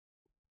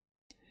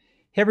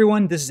Hey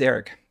everyone, this is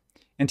Eric,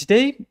 and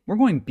today we're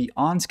going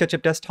beyond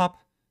SketchUp Desktop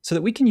so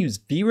that we can use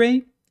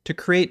V-Ray to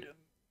create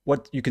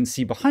what you can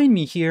see behind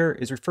me here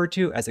is referred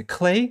to as a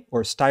clay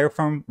or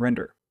styrofoam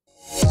render.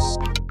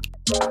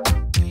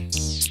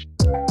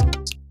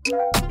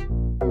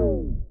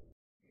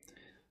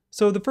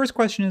 So the first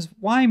question is,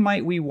 why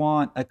might we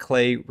want a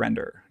clay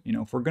render?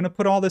 If we're going to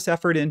put all this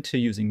effort into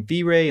using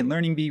V-Ray and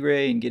learning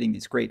V-Ray and getting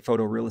these great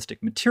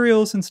photorealistic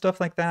materials and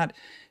stuff like that,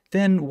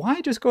 then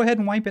why just go ahead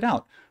and wipe it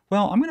out?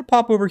 Well, I'm going to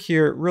pop over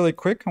here really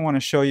quick. I want to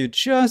show you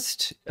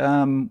just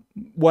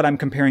what I'm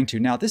comparing to.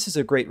 Now, this is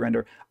a great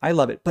render. I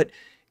love it, but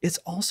it's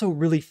also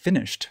really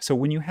finished. So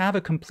when you have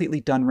a completely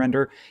done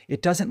render,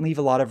 it doesn't leave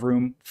a lot of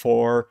room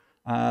for,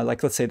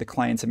 let's say, the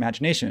client's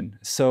imagination.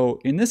 So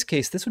in this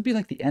case, this would be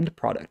like the end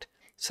product.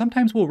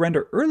 Sometimes we'll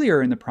render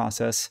earlier in the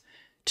process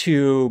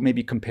to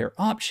maybe compare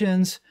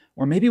options,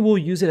 or maybe we'll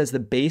use it as the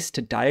base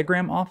to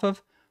diagram off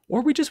of. Or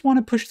we just want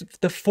to push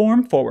the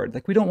form forward.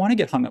 Like we don't want to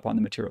get hung up on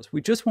the materials.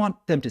 We just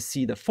want them to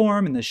see the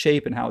form and the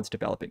shape and how it's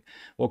developing.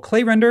 Well,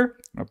 clay render,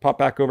 I'll pop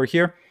back over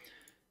here.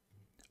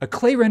 A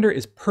clay render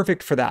is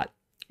perfect for that.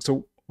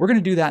 So we're going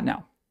to do that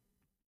now.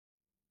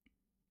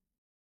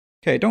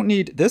 Okay, I don't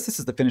need this. This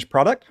is the finished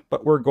product,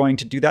 but we're going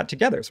to do that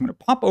together. So I'm going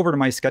to pop over to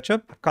my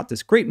SketchUp. I've got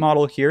this great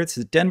model here. This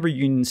is Denver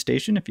Union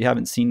Station, if you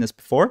haven't seen this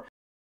before.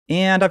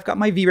 And I've got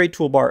my V-Ray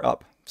toolbar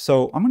up.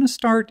 So I'm going to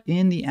start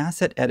in the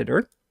asset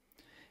editor.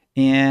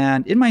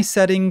 And in my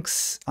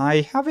settings, I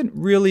haven't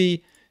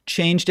really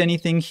changed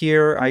anything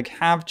here. I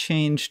have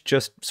changed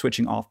just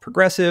switching off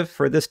progressive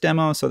for this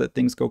demo so that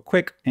things go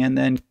quick, and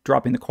then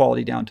dropping the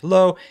quality down to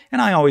low.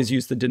 And I always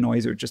use the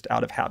denoiser just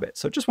out of habit.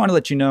 So just want to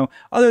let you know,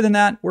 other than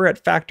that, we're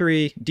at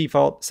factory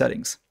default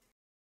settings.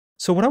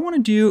 So what I want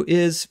to do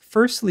is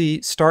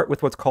firstly start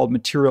with what's called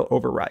material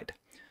override.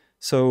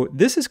 So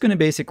this is going to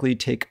basically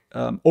take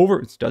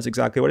it does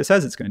exactly what it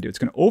says it's going to do. It's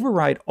going to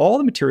override all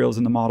the materials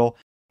in the model,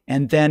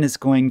 and then it's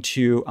going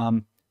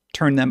to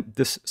turn them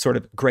this sort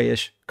of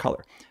grayish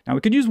color. Now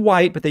we could use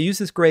white, but they use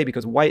this gray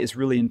because white is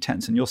really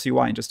intense, and you'll see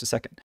why in just a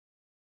second.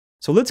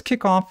 So let's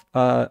kick off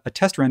a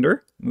test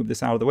render. Move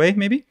this out of the way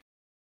maybe.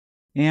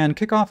 And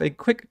kick off a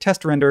quick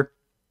test render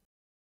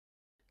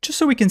just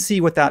so we can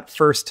see what that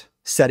first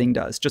setting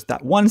does. Just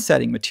that one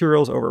setting,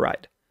 materials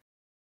override.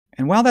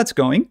 And while that's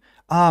going,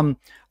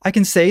 I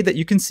can say that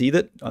you can see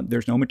that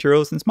there's no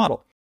materials in this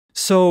model.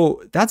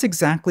 So that's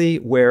exactly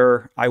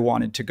where I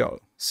wanted to go.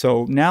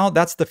 So now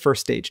that's the first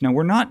stage. Now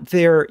we're not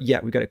there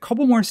yet. We've got a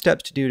couple more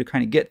steps to do to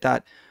kind of get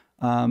that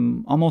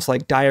almost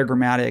like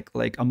diagrammatic,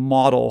 like a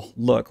model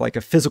look, like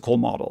a physical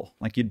model,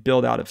 like you'd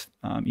build out of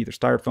either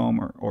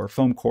styrofoam or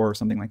foam core or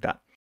something like that.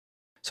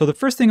 So the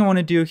first thing I want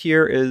to do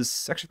here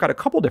is actually I've got a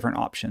couple different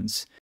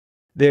options.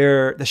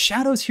 The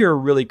shadows here are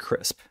really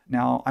crisp.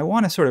 Now I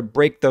want to sort of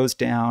break those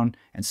down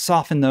and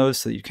soften those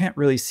so that you can't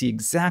really see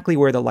exactly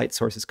where the light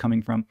source is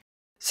coming from.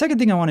 Second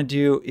thing I want to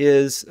do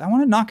is I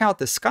want to knock out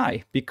the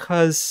sky,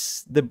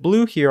 because the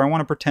blue here, I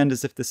want to pretend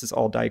as if this is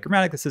all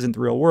diagrammatic. This isn't the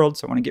real world,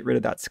 so I want to get rid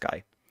of that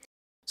sky.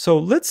 So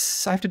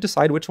I have to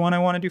decide which one I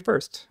want to do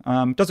first.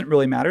 Doesn't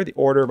really matter, the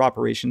order of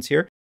operations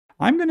here.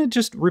 I'm going to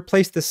just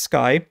replace this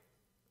sky.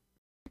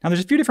 Now there's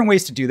a few different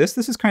ways to do this.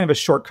 This is kind of a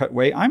shortcut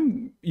way.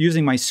 I'm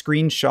using my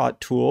screenshot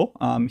tool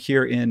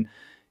here in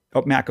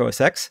Mac OS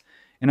X,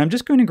 and I'm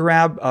just going to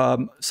grab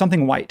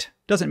something white.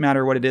 Doesn't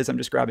matter what it is, I'm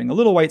just grabbing a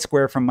little white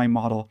square from my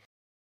model.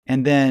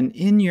 And then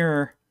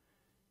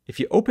if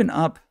you open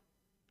up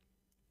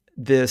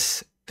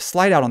this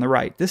slide out on the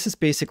right, this is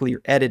basically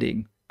your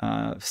editing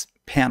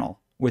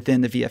panel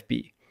within the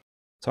VFB.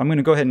 So I'm going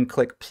to go ahead and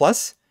click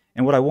plus.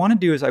 And what I want to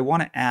do is I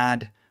want to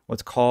add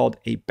what's called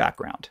a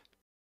background.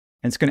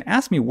 And it's going to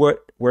ask me where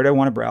do I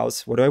want to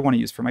browse? What do I want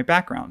to use for my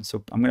background?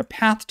 So I'm going to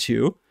path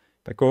to,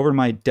 if I go over to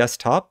my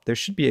desktop, there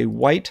should be a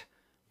white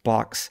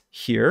box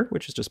here,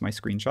 which is just my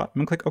screenshot. I'm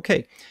gonna click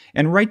OK.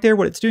 And right there,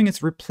 what it's doing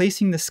is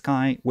replacing the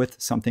sky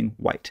with something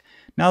white.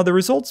 Now the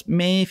results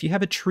may, if you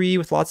have a tree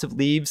with lots of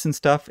leaves and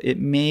stuff, it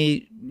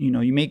may,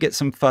 you may get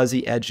some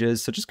fuzzy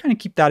edges. So just kind of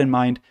keep that in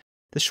mind.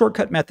 The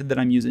shortcut method that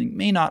I'm using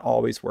may not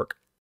always work.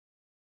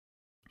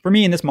 For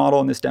me in this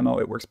model, in this demo,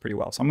 it works pretty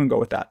well. So I'm gonna go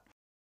with that.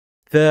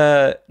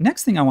 The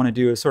next thing I wanna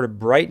do is sort of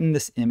brighten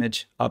this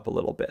image up a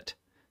little bit.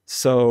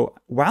 So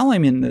while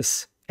I'm in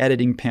this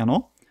editing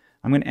panel,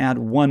 I'm going to add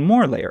one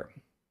more layer.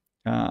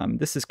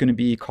 This is going to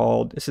be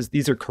called,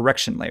 these are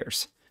correction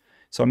layers.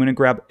 So I'm going to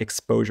grab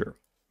exposure.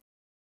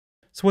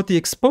 So what the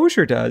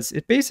exposure does,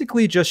 it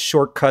basically just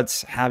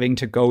shortcuts having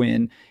to go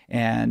in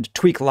and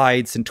tweak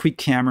lights and tweak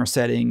camera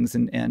settings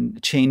and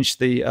change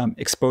the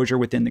exposure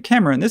within the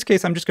camera. In this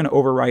case, I'm just going to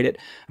override it.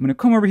 I'm going to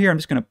come over here. I'm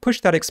just going to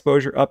push that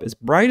exposure up as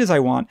bright as I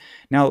want.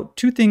 Now,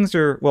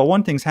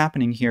 one thing's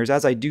happening here is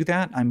as I do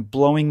that, I'm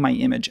blowing my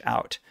image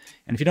out.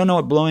 And if you don't know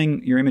what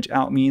blowing your image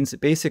out means,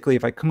 basically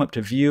if I come up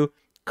to view,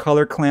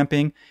 color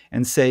clamping,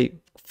 and say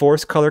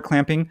force color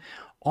clamping,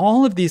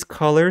 all of these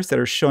colors that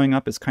are showing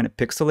up as kind of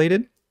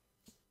pixelated.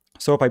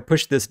 So if I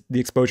push the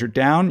exposure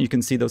down, you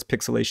can see those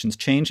pixelations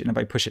change. And if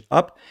I push it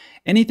up,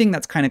 anything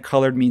that's kind of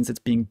colored means it's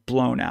being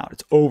blown out.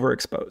 It's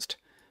overexposed.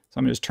 So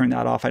I'm going to just turn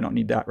that off. I don't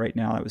need that right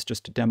now. That was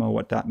just to demo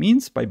what that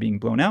means by being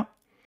blown out.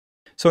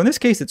 So in this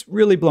case, it's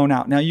really blown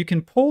out. Now you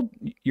can pull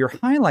your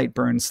highlight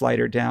burn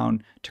slider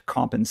down to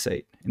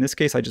compensate. In this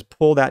case, I just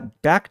pull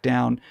that back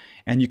down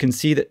and you can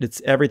see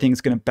that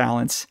everything's going to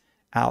balance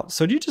out.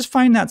 So you just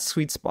find that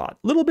sweet spot.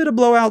 A little bit of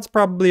blowout's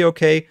probably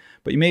okay,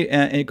 but you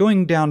may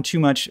going down too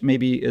much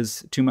maybe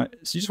is too much.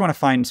 So you just want to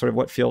find sort of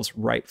what feels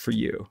right for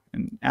you.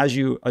 And as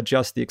you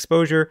adjust the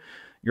exposure,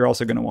 you're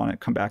also going to want to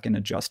come back and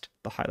adjust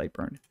the highlight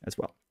burn as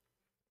well.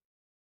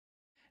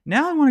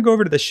 Now I want to go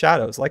over to the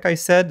shadows. Like I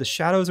said, the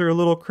shadows are a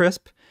little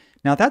crisp.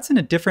 Now that's in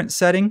a different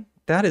setting.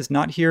 That is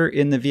not here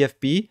in the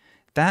VFB.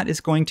 That is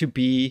going to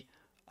be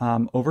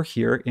over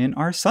here in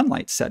our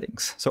sunlight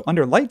settings. So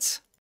under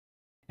lights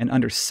and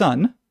under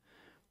sun,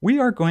 we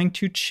are going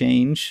to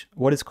change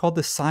what is called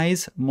the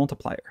size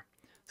multiplier.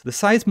 So the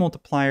size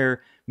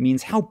multiplier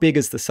means how big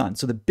is the sun.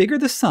 So the bigger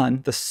the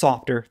sun, the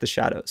softer the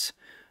shadows.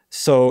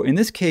 So in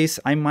this case,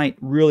 I might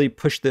really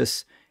push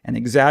this and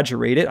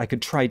exaggerate it. I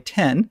could try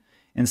 10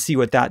 and see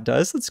what that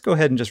does. Let's go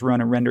ahead and just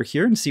run a render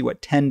here and see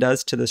what 10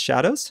 does to the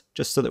shadows,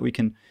 just so that we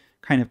can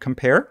kind of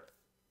compare.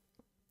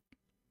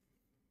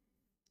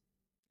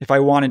 If I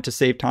wanted to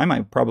save time,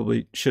 I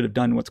probably should have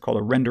done what's called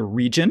a render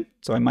region.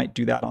 So I might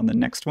do that on the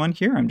next one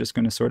here. I'm just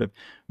going to sort of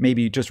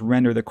maybe just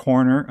render the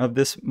corner of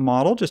this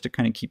model just to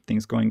kind of keep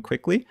things going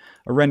quickly.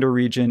 A render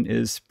region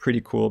is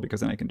pretty cool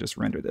because then I can just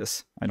render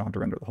this. I don't have to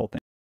render the whole thing.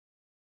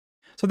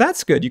 So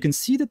that's good. You can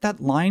see that that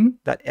line,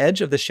 that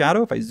edge of the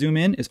shadow, if I zoom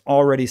in, is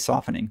already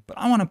softening. But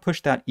I want to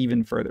push that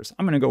even further. So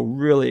I'm going to go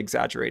really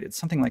exaggerated,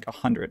 something like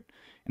 100.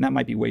 And that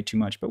might be way too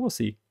much, but we'll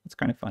see. It's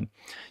kind of fun.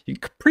 You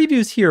can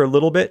previews here a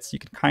little bit, so you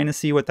can kind of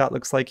see what that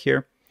looks like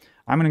here.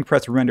 I'm going to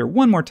press render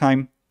one more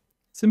time.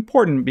 It's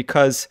important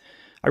because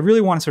I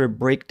really want to sort of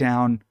break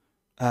down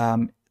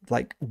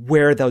like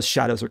where those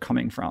shadows are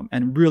coming from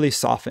and really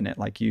soften it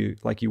like you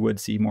would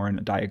see more in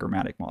a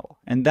diagrammatic model.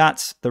 And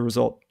that's the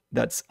result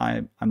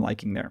I'm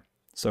liking there.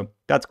 So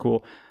that's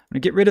cool. I'm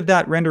going to get rid of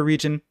that render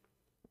region.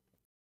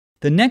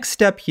 The next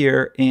step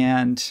here,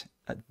 and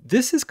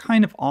this is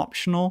kind of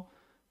optional,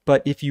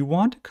 but if you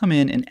want to come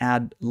in and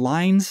add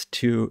lines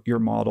to your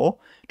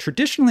model,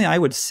 traditionally I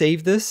would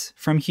save this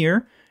from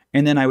here,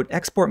 and then I would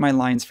export my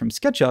lines from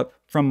SketchUp,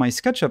 from my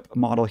SketchUp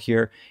model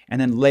here, and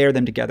then layer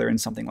them together in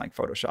something like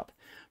Photoshop.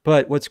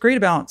 But what's great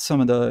about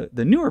some of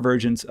the newer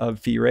versions of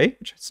V-Ray,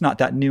 which it's not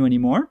that new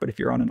anymore, but if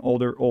you're on an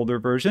older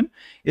version,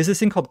 is this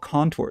thing called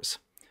contours.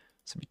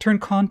 So if you turn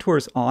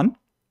contours on,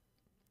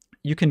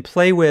 you can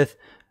play with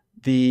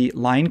the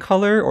line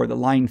color or the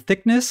line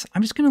thickness.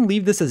 I'm just going to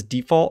leave this as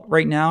default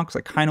right now because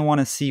I kind of want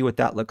to see what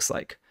that looks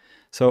like.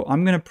 So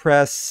I'm going to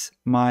press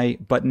my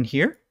button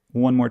here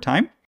one more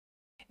time.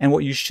 And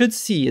what you should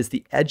see is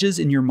the edges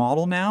in your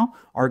model now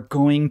are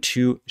going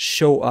to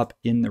show up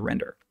in the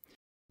render.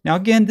 Now,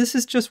 again, this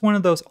is just one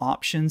of those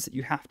options that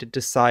you have to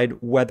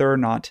decide whether or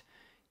not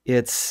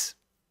it's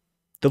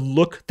the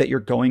look that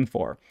you're going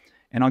for.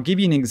 And I'll give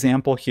you an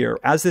example here.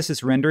 As this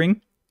is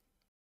rendering,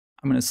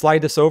 I'm going to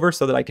slide this over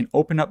so that I can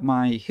open up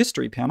my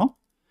history panel.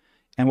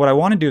 And what I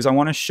want to do is I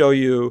want to show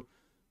you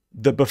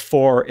the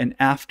before and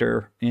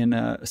after in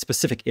a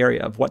specific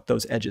area of what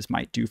those edges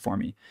might do for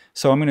me.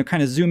 So I'm going to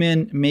kind of zoom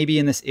in. Maybe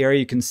in this area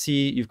you can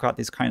see you've got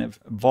these kind of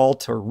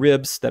vault or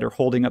ribs that are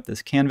holding up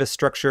this canvas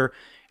structure.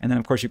 And then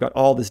of course you've got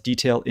all this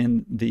detail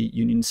in the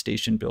Union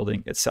Station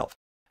building itself.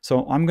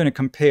 So I'm going to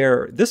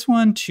compare this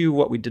one to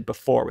what we did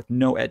before with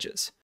no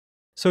edges.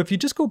 So if you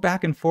just go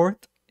back and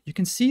forth, you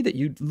can see that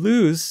you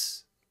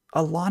lose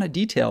a lot of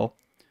detail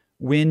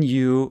when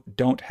you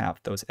don't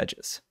have those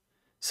edges.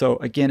 So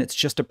again, it's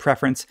just a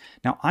preference.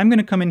 Now I'm going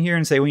to come in here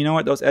and say, well, you know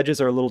what? Those edges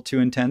are a little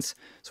too intense.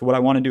 So what I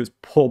want to do is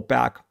pull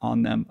back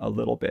on them a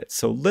little bit.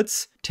 So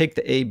let's take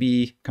the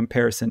A-B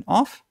comparison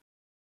off.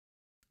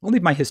 I'll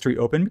leave my history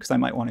open because I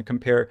might want to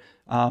compare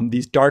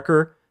these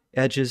darker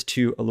edges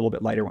to a little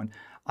bit lighter one.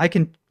 I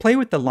can play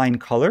with the line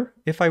color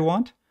if I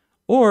want,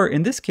 or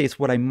in this case,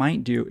 what I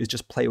might do is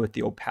just play with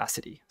the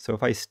opacity. So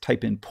if I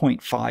type in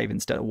 0.5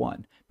 instead of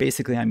 1,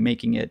 basically I'm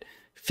making it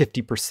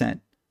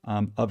 50%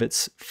 of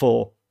its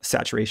full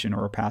saturation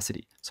or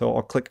opacity. So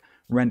I'll click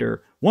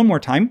render one more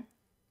time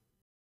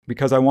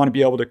because I want to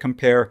be able to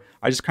compare.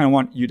 I just kind of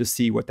want you to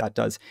see what that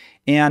does.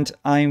 And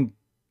I'm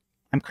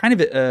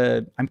kind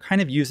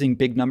of using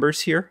big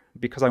numbers here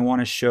because I want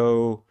to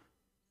show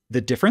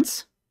the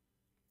difference.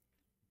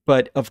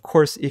 But of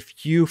course,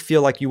 if you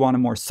feel like you want a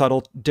more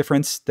subtle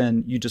difference,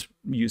 then you just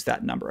use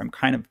that number. I'm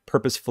kind of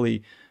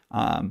purposefully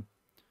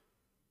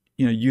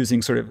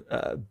using sort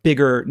of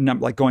bigger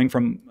number, like going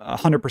from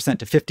 100%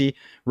 to 50,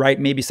 right?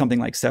 Maybe something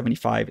like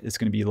 75 is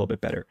going to be a little bit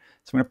better.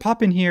 So I'm going to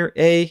pop in here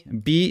A,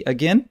 B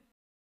again,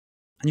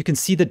 and you can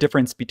see the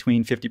difference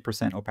between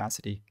 50%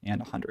 opacity and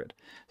 100.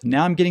 So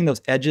now I'm getting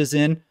those edges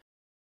in.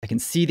 I can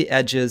see the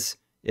edges.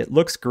 It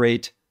looks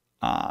great.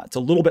 It's a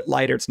little bit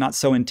lighter. It's not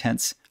so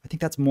intense. I think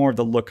that's more of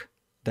the look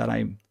that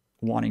I'm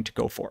wanting to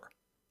go for.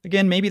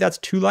 Again, maybe that's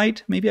too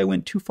light. Maybe I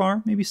went too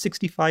far. Maybe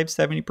 65,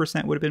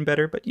 70% would have been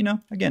better. But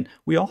again,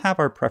 we all have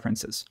our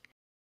preferences.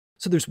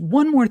 So there's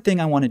one more thing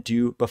I want to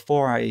do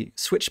before I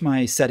switch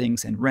my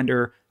settings and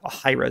render a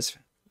high-res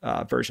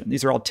version.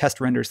 These are all test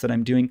renders that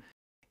I'm doing.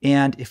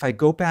 And if I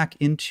go back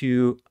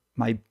into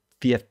my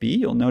VFB,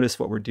 you'll notice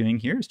what we're doing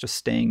here is just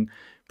staying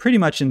pretty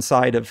much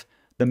inside of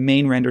the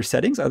main render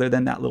settings, other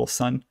than that little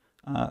sun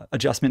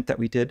adjustment that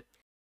we did.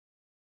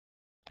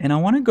 And I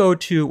want to go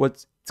to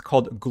what's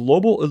called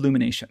global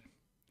illumination.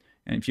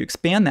 And if you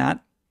expand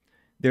that,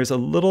 there's a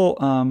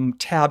little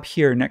tab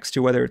here next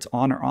to whether it's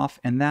on or off,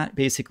 and that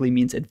basically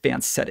means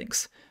advanced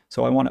settings.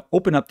 So I want to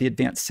open up the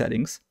advanced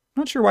settings.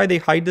 I'm not sure why they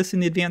hide this in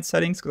the advanced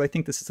settings, because I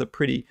think this is a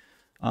pretty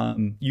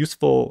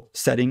useful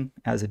setting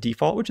as a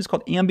default, which is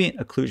called ambient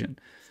occlusion.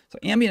 So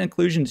ambient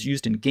occlusion is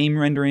used in game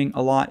rendering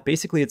a lot.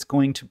 Basically, it's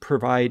going to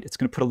put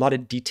a lot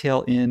of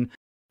detail in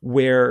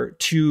where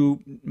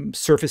two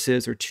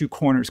surfaces or two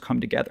corners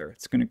come together.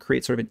 It's going to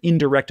create sort of an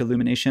indirect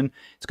illumination.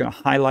 It's going to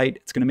highlight,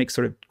 it's going to make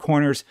sort of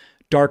corners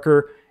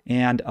darker,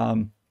 and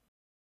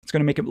it's going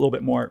to make it a little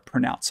bit more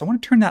pronounced. So I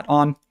want to turn that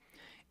on.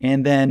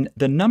 And then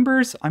the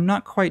numbers, I'm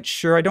not quite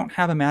sure. I don't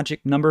have a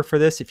magic number for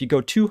this. If you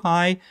go too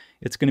high,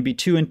 it's going to be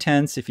too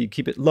intense. If you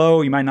keep it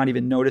low, you might not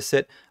even notice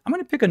it. I'm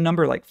going to pick a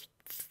number like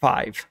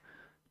 5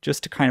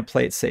 just to kind of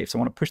play it safe. So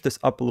I want to push this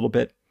up a little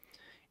bit.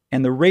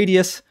 And the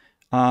radius,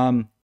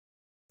 it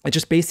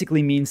just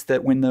basically means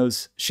that when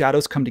those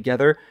shadows come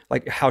together,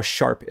 like how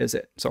sharp is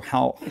it? So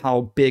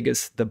how big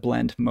is the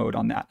blend mode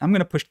on that? I'm going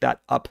to push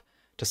that up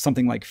to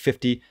something like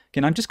 50.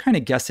 Again, I'm just kind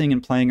of guessing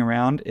and playing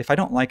around. If I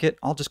don't like it,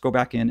 I'll just go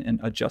back in and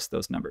adjust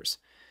those numbers.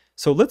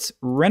 So let's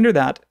render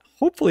that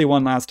hopefully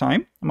one last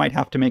time. I might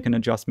have to make an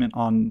adjustment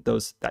on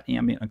that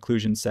ambient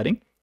occlusion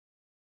setting.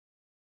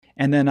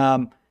 And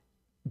then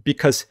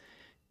because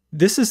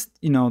this is,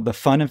 the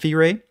fun of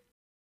V-Ray,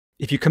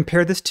 if you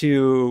compare this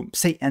to,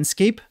 say,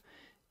 Enscape,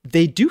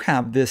 they do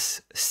have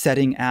this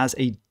setting as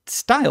a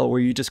style where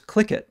you just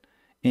click it,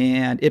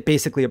 and it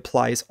basically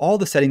applies all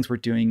the settings we're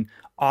doing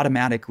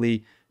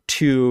automatically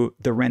to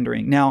the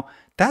rendering. Now,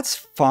 that's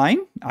fine.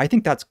 I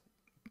think that's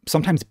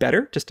sometimes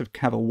better just to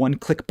have a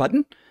one-click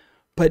button.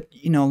 But,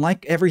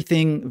 like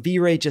everything,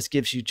 V-Ray just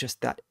gives you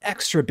just that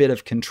extra bit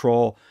of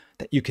control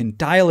that you can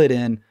dial it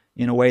in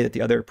a way that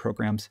the other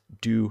programs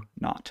do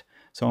not.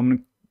 So I'm going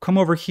to come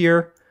over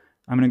here.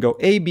 I'm going to go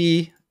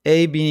A,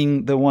 A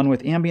being the one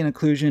with ambient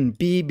occlusion,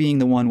 B being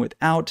the one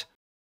without.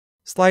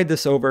 Slide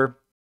this over.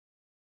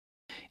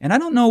 And I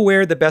don't know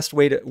where the best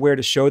way where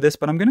to show this,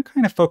 but I'm going to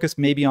kind of focus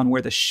maybe on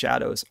where the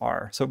shadows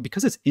are. So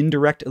because it's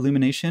indirect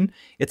illumination,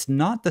 it's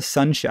not the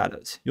sun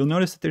shadows. You'll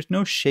notice that there's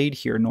no shade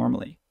here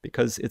normally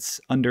because it's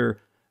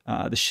under,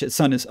 the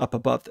sun is up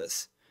above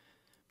this.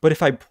 But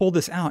if I pull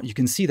this out, you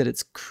can see that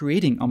it's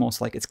creating almost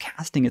like it's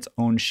casting its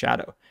own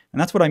shadow. And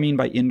that's what I mean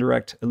by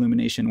indirect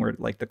illumination, where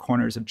like the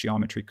corners of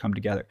geometry come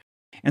together.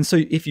 And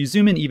so if you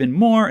zoom in even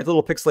more, it's a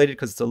little pixelated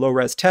because it's a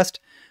low-res test,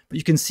 but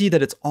you can see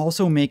that it's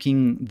also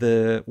making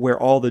where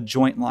all the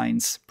joint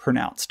lines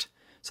pronounced.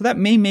 So that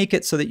may make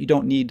it so that you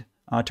don't need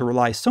to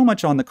rely so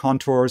much on the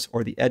contours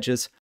or the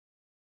edges.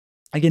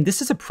 Again,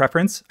 this is a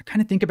preference. I kind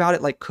of think about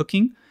it like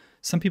cooking.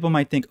 Some people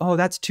might think, oh,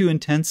 that's too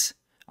intense.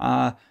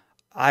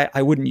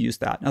 I wouldn't use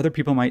that. And other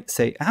people might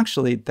say,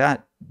 actually,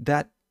 that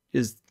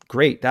is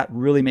great. That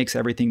really makes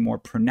everything more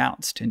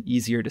pronounced and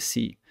easier to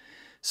see.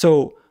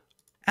 So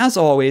as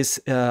always,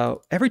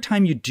 every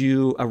time you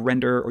do a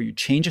render or you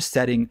change a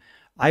setting,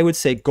 I would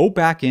say go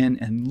back in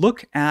and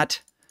look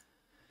at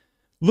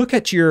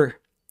your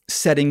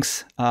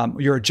settings,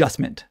 your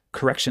adjustment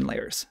correction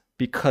layers,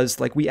 because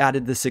like we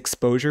added this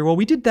exposure. Well,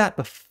 we did that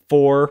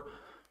before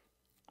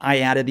I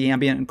added the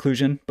ambient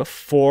occlusion,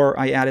 before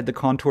I added the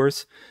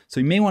contours.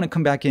 So you may want to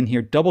come back in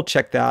here, double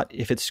check that.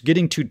 If it's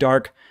getting too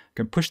dark, I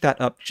can push that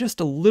up just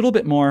a little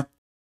bit more.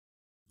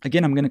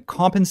 Again, I'm going to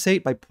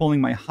compensate by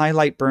pulling my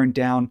highlight burn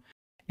down.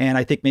 And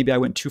I think maybe I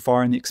went too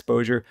far in the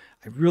exposure.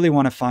 I really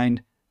want to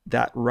find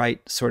that right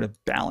sort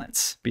of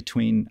balance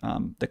between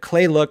the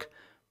clay look,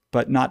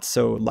 but not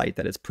so light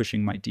that it's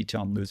pushing my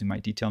detail and losing my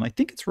detail. And I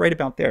think it's right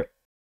about there.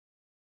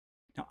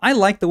 Now, I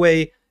like the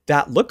way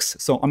that looks.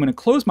 So I'm going to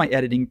close my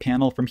editing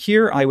panel. From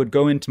here, I would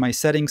go into my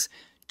settings,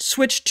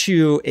 switch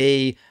to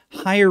a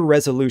higher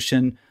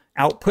resolution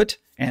output,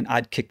 and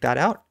I'd kick that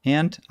out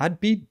and I'd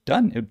be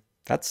done.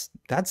 That's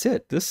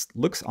it. This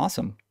looks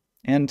awesome.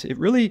 And it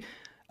really,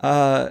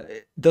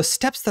 the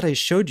steps that I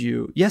showed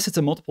you, yes, it's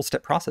a multiple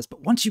step process,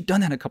 but once you've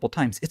done that a couple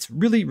times, it's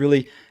really,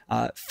 really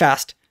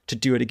fast to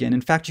do it again.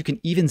 In fact, you can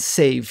even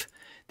save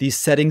these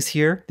settings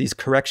here, these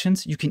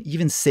corrections, you can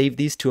even save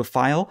these to a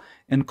file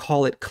and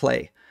call it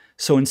clay.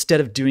 So instead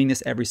of doing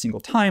this every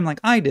single time like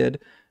I did,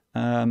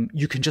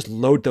 you can just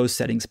load those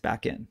settings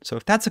back in. So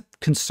if that's a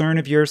concern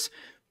of yours,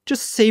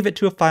 just save it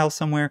to a file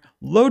somewhere,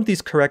 load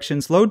these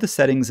corrections, load the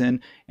settings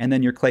in, and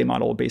then your clay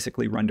model will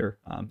basically render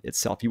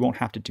itself. You won't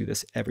have to do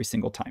this every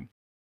single time.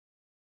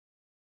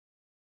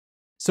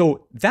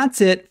 So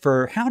that's it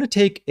for how to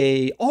take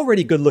a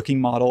already good looking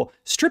model,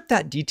 strip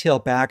that detail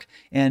back,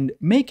 and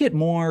make it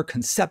more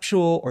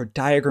conceptual or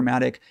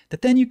diagrammatic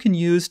that then you can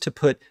use to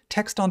put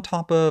text on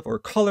top of or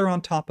color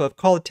on top of,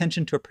 call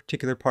attention to a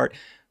particular part.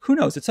 Who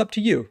knows? It's up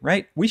to you,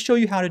 right? We show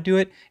you how to do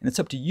it, and it's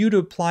up to you to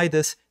apply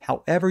this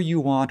however you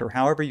want or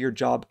however your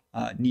job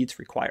needs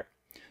require.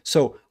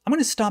 So I'm going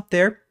to stop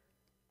there.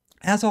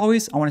 As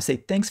always, I want to say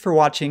thanks for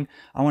watching.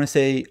 I want to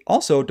say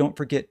also, don't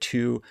forget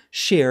to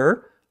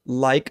share,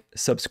 like,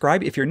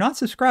 subscribe. If you're not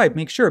subscribed,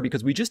 make sure,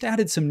 because we just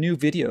added some new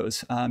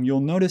videos. You'll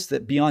notice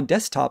that beyond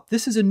desktop,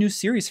 this is a new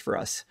series for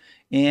us,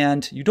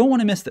 and you don't want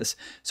to miss this.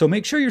 So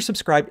make sure you're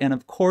subscribed, and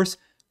of course,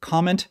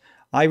 comment.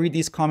 I read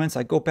these comments,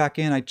 I go back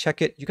in, I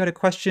check it. You got a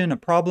question, a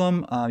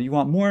problem, you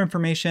want more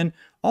information,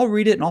 I'll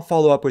read it and I'll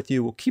follow up with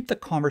you. We'll keep the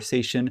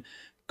conversation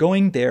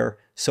going there.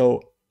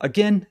 So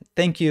again,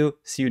 thank you.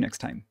 See you next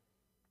time.